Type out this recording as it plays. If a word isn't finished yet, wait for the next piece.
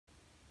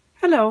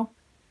Hello,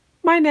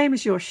 my name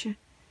is Josje.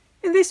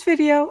 In this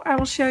video I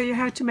will show you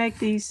how to make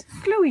these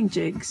gluing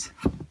jigs.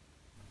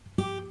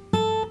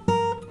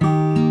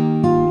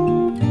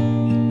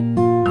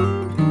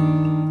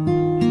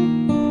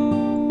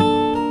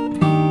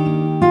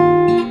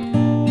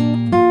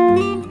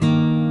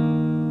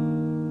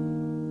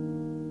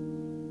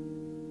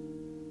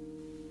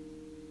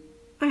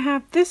 I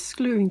have this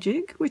gluing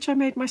jig, which I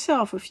made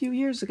myself a few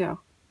years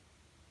ago.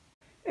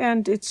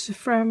 And it's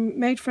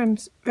made from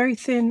very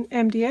thin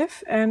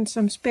MDF and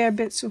some spare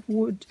bits of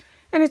wood.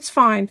 And it's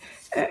fine.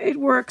 It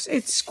works.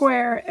 It's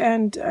square,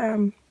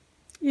 and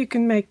you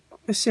can make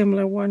a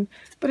similar one,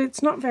 but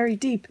it's not very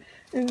deep.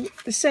 And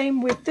the same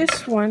with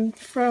this one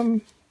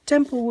from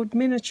Templewood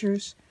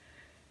Miniatures.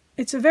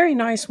 It's a very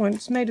nice one.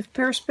 It's made of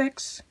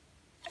perspex,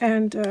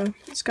 and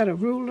it's got a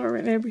ruler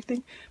and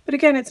everything. But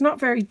again, it's not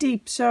very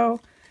deep,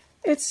 so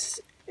it's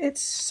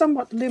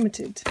somewhat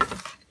limited.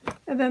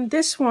 And then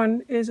this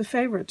one is a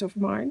favorite of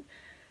mine.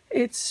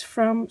 It's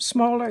from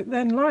Smaller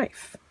Than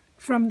Life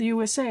from the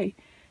USA.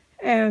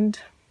 And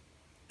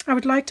I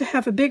would like to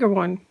have a bigger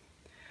one.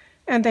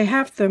 And they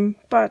have them,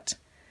 but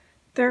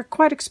they're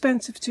quite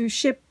expensive to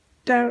ship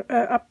down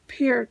up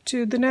here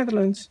to the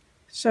Netherlands.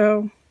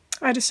 So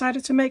I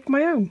decided to make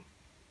my own.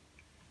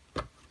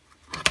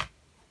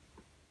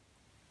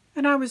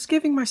 And I was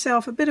giving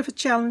myself a bit of a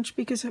challenge,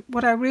 because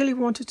what I really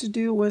wanted to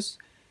do was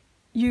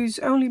use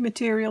only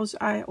materials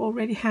I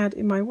already had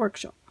in my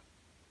workshop.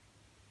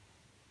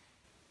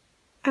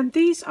 And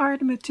these are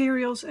the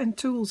materials and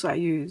tools I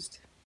used.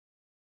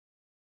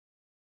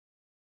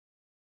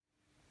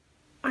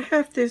 I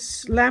have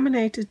this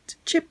laminated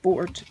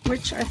chipboard,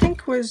 which I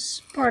think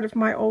was part of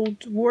my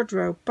old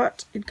wardrobe,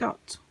 but it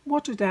got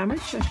water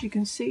damage, as you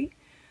can see.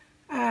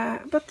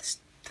 But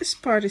this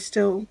part is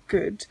still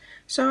good.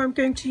 So I'm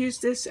going to use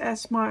this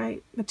as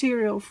my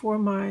material for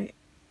my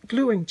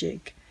gluing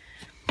jig.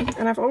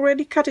 And I've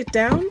already cut it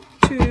down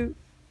to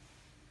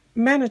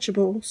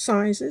manageable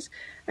sizes.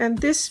 And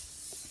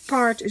this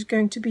part is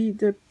going to be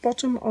the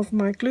bottom of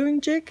my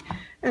gluing jig.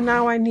 And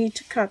now I need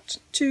to cut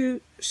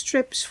 2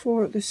 strips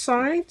for the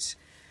sides,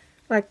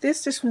 like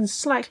this. This one's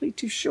slightly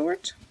too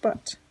short,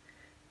 but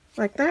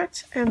like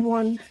that. And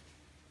one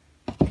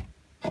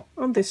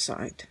on this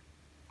side.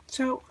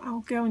 So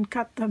I'll go and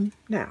cut them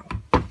now.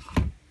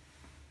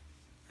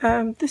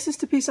 This is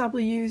the piece I'll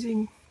be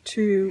using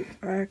to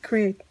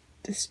create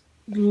this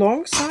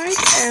long side,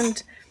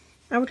 and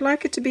I would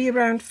like it to be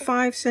around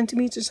 5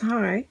 centimeters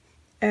high,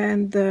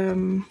 and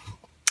the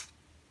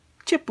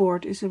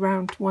chipboard is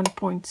around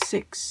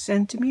 1.6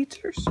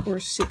 centimeters or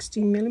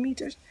 16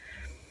 millimeters.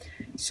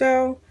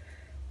 So,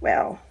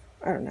 well,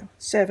 I don't know,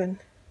 7.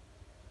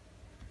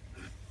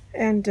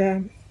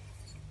 And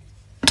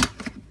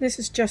this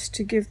is just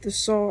to give the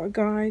saw a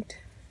guide.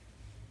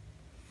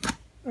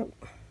 Oh,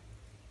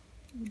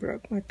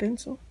 broke my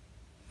pencil.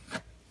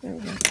 There we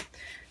go.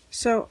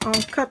 So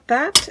I'll cut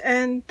that,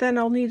 and then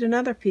I'll need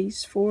another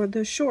piece for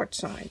the short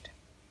side.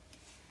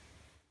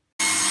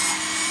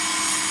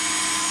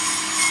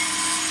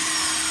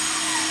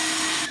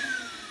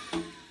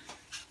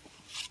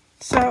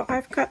 So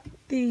I've cut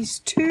these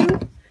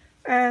 2,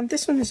 and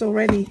this one is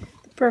already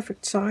the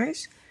perfect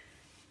size,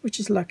 which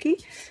is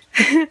lucky.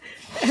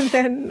 And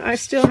then I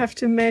still have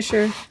to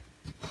measure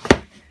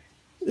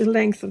the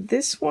length of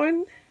this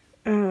one.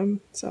 So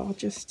I'll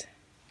just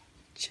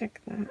check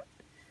that.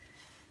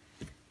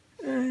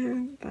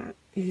 And that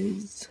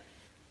is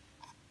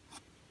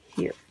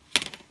here.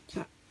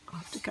 So I'll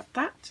have to cut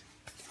that.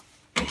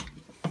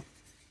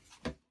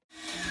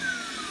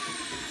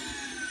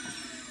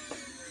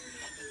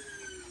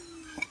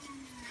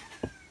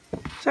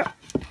 So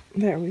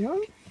there we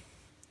are.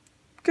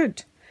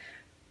 Good.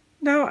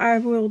 Now I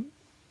will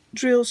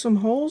drill some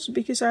holes,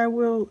 because I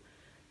will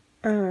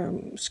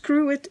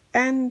screw it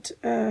and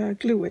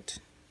glue it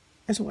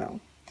as well.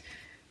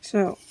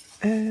 So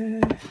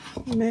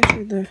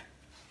measure the...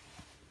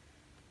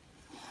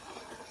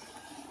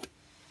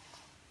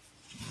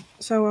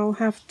 So I'll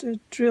have to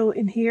drill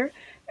in here.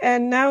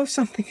 And now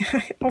something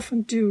I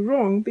often do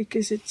wrong,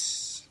 because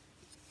it's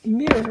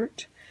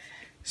mirrored.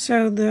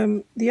 So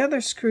the other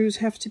screws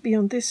have to be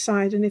on this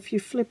side, and if you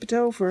flip it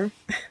over,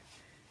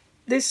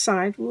 this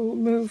side will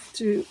move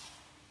to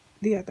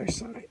the other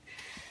side.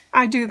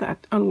 I do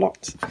that a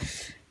lot.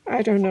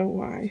 I don't know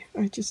why.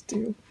 I just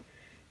do.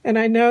 And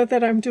I know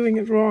that I'm doing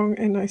it wrong,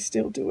 and I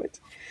still do it.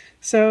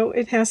 So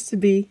it has to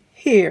be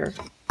here.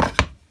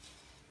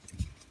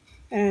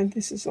 And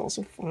this is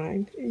also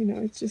fine. You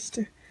know, it's just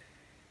a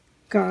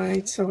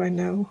guide, so I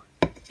know.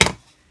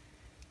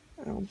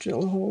 I'll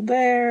drill a hole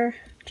there,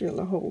 drill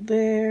a hole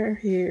there,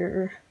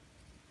 here.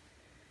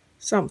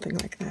 Something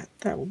like that.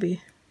 That will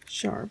be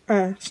sharp,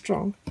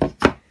 strong.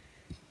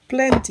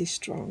 Plenty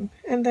strong.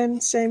 And then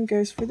same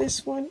goes for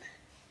this one.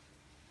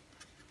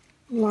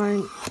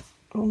 Line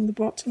on the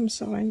bottom,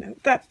 so I know.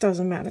 That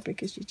doesn't matter,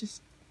 because you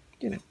just,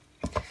 you know,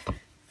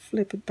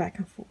 flip it back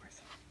and forth.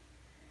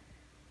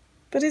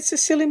 But it's a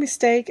silly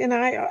mistake, and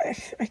I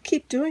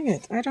keep doing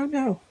it. I don't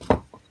know.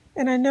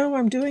 And I know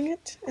I'm doing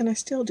it, and I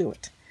still do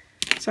it.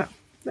 So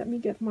let me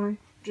get my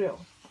drill.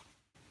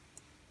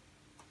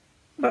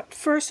 But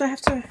first I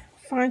have to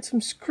find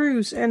some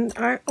screws, and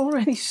I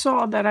already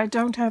saw that I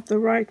don't have the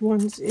right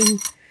ones in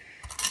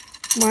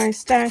my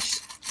stash,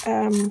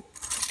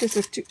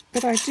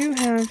 but I do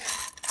have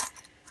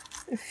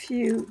a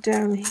few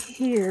down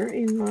here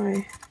in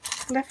my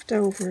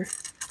leftover.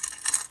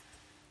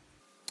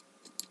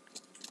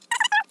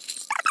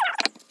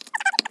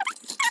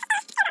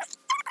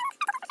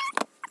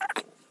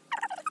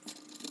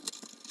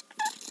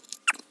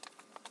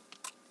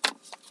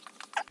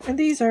 And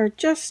these are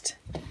just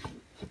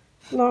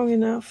long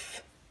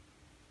enough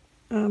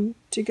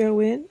to go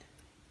in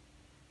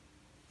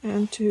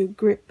and to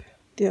grip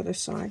the other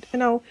side.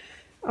 And I'll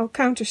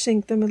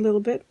countersink them a little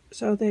bit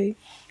so they,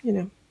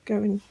 go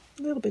in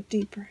a little bit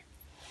deeper.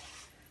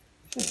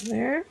 So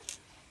there.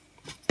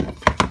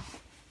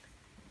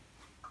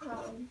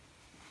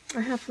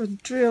 I have a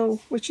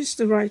drill, which is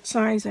the right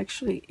size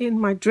actually, in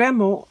my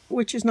Dremel,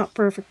 which is not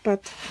perfect,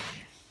 but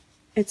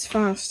it's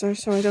faster,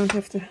 so I don't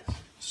have to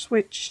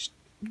switch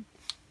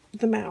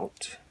them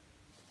out.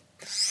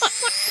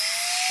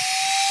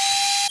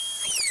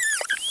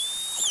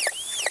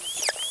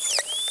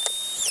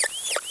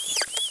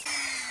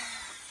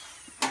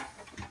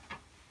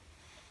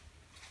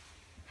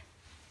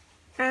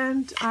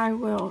 And I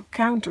will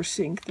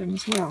countersink them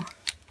as well.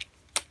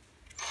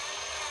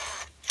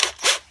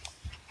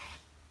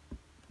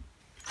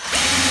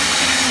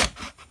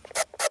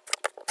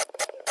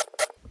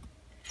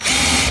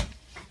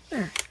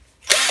 There.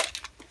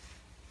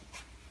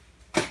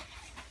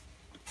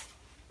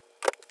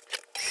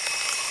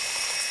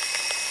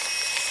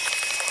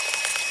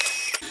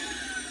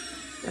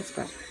 That's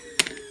better.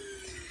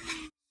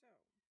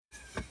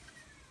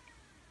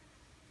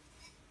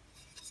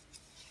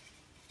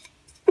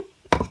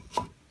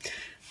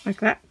 Like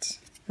that,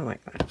 and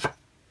like that.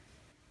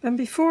 Then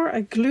before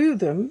I glue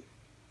them,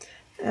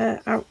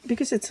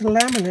 because it's a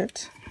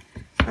laminate,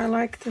 I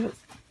like to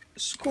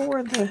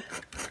score the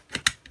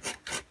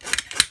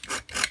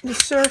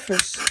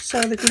surface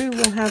so the glue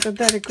will have a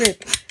better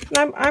grip.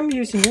 And I'm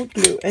using wood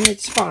glue and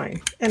it's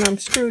fine, and I'm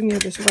screwing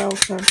it as well,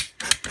 so,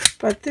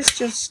 but this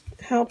just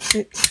helps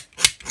it.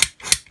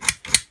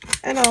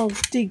 And I'll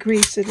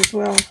degrease it as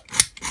well,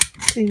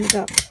 clean it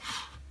up.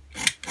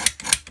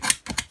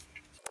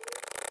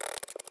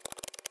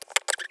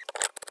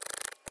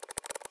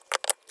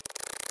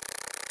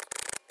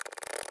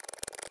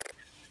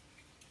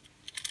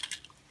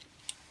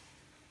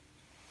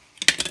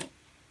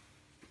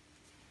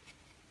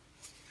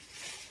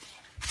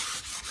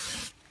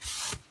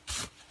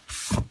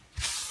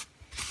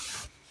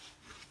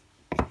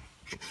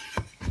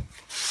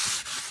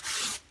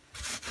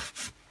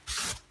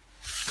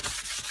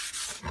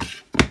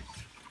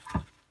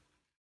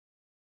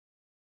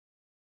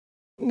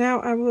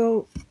 Now I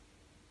will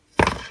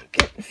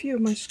get a few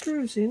of my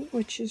screws in,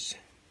 which is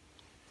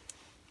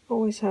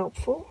always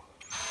helpful.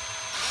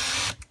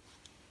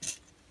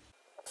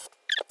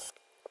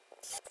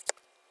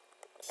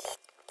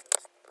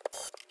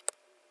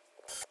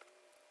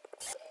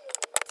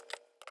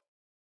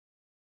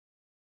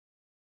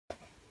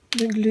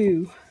 The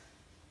glue.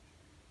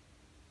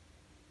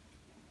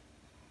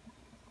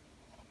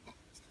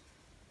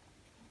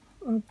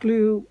 I'll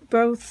glue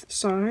both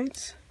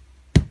sides.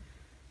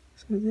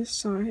 So this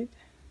side,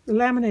 the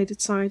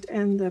laminated side,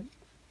 and the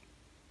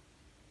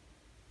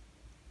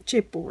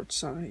chipboard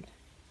side.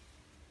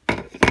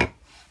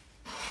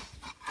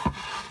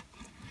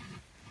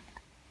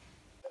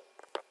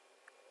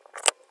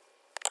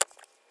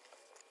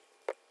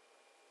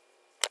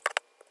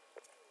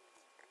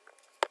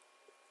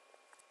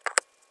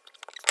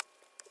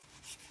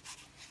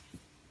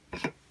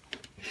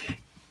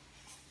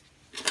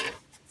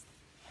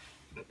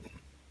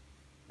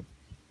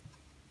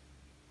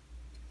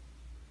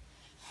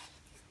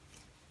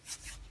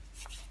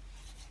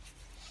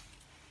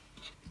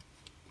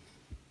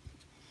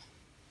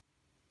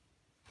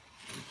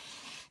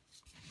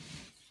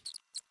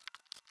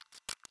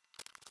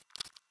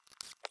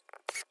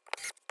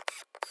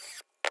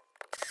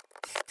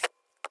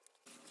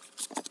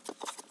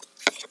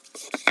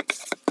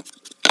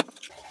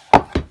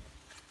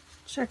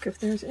 Check if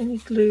there's any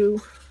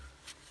glue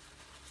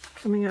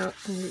coming out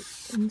on the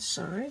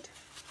inside.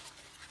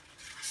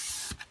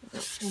 I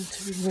don't want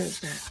to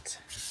remove that.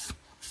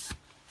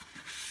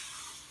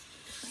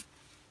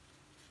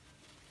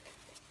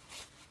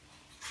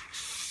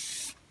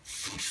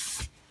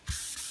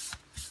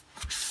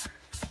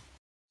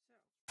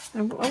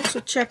 I will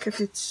also check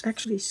if it's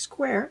actually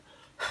square,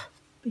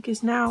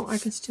 because now I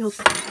can still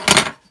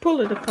pull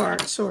it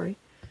apart. Sorry.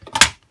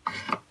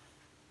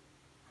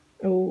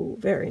 Oh,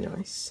 very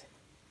nice.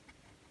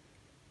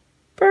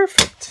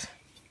 Perfect.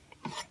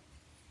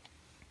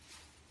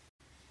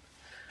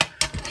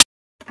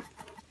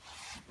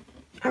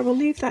 I will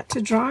leave that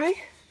to dry,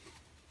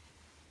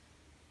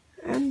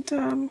 and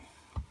then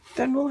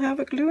we'll have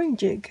a gluing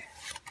jig.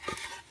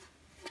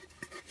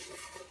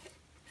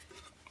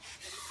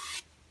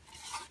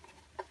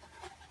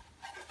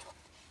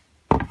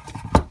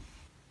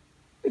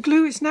 The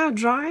glue is now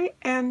dry,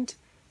 and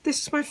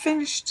this is my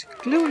finished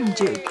gluing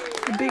jig,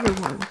 the bigger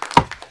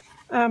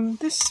one.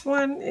 This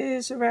one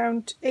is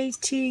around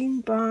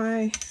 18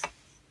 by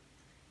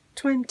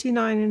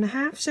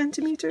 29.5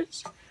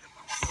 centimeters,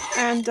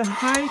 and the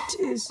height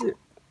is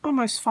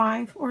almost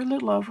 5 or a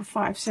little over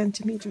 5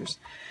 centimeters.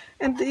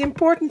 And the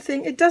important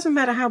thing, it doesn't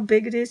matter how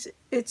big it is,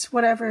 it's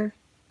whatever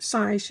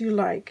size you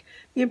like.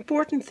 The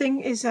important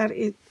thing is that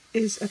it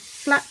is a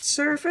flat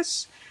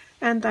surface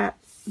and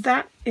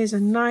that is a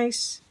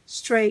nice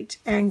straight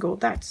angle.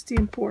 That's the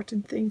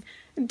important thing.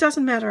 It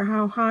doesn't matter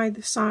how high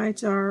the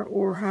sides are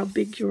or how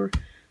big your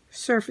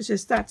surface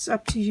is. That's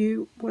up to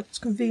you, what's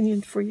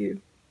convenient for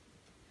you.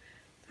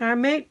 I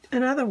made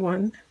another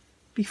one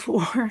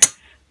before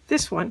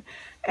this one,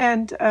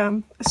 and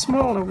a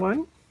smaller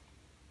one,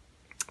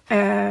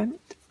 and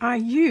I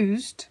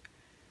used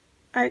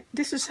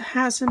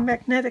has a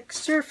magnetic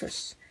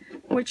surface,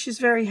 which is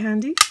very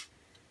handy,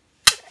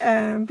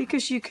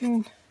 because you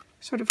can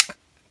sort of,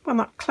 well,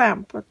 not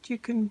clamp, but you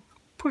can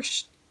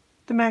push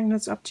the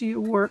magnets up to your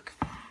work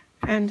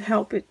and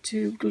help it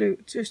to glue,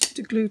 just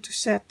the glue to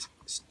set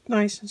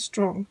nice and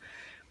strong.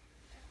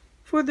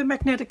 For the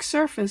magnetic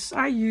surface,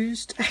 I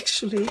used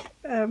actually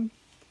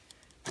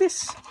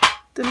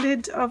the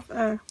lid of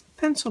a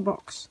pencil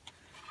box,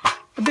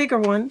 a bigger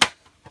one,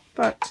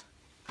 but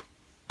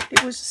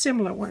it was a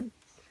similar one.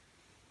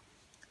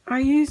 I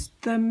used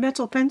the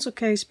metal pencil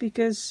case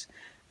because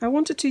I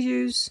wanted to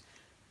use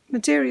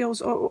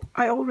materials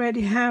I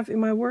already have in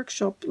my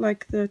workshop,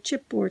 like the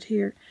chipboard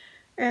here,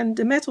 and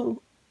the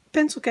metal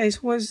pencil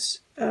case was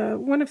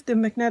one of the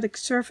magnetic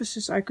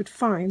surfaces I could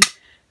find,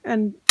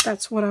 and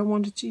that's what I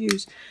wanted to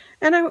use.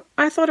 And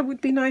I thought it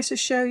would be nice to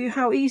show you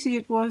how easy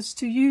it was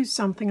to use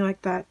something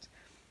like that.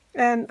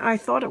 And I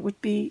thought it would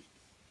be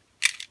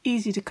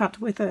easy to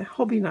cut with a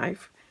hobby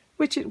knife,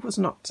 which it was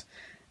not.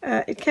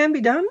 It can be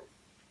done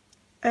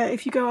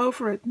if you go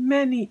over it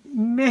many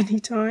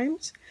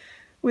times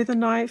with a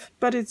knife,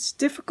 but it's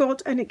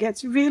difficult and it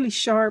gets really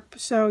sharp,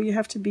 so you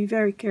have to be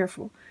very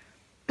careful.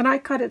 And I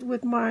cut it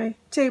with my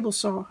table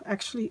saw,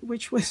 actually,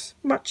 which was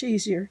much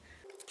easier.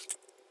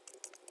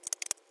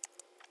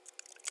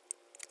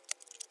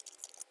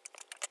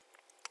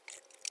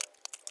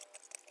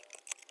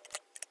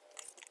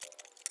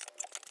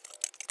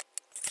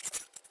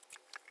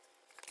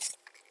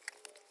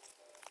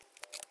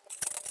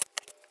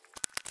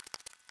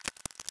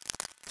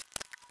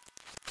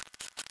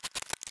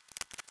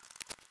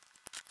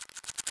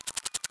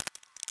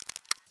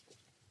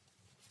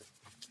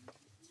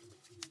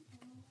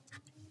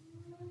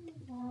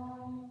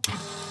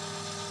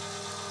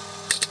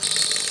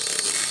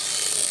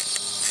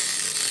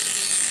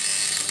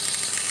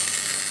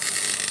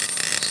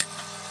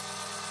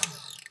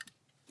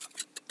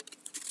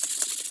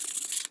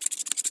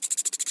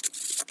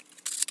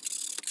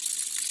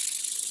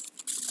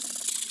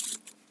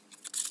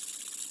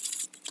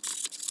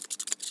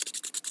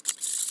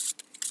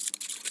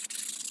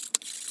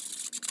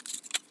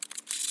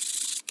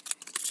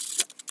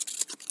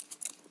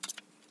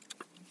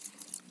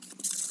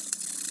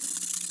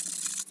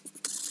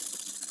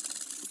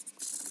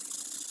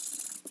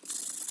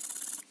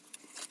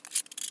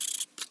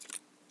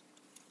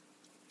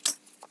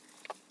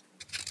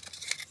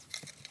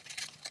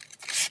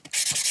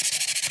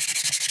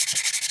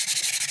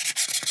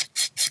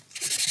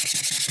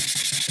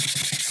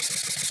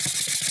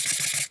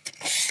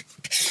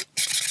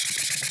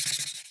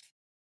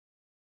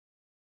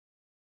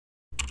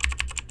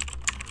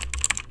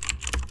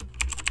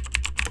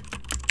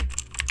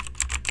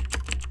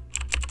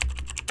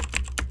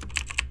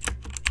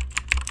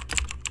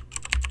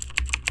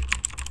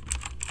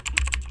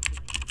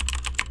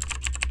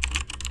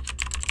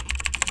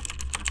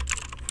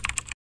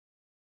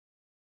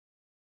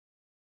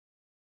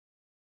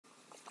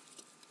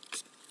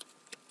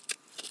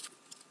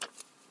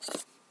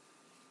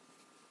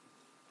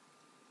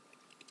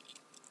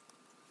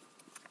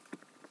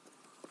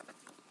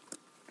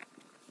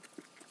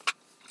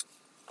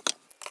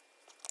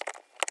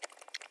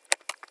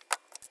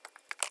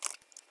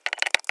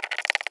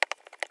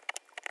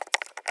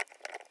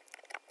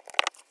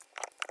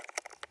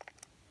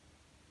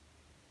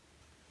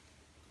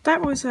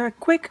 That was a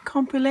quick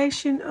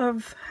compilation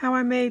of how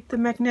I made the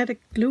magnetic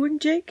gluing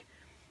jig,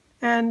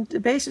 and the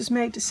base is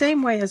made the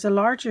same way as a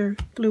larger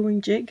gluing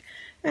jig,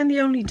 and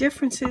the only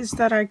difference is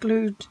that I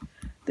glued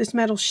this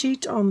metal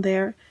sheet on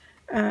there,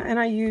 and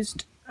I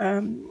used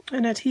an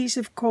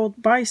adhesive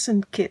called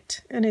Bison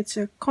Kit, and it's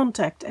a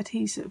contact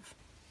adhesive.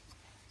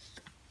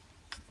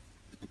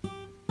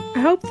 I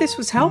hope this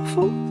was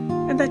helpful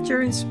and that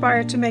you're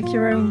inspired to make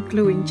your own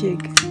gluing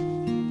jig.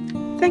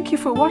 Thank you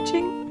for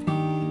watching.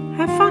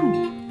 Have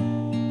fun!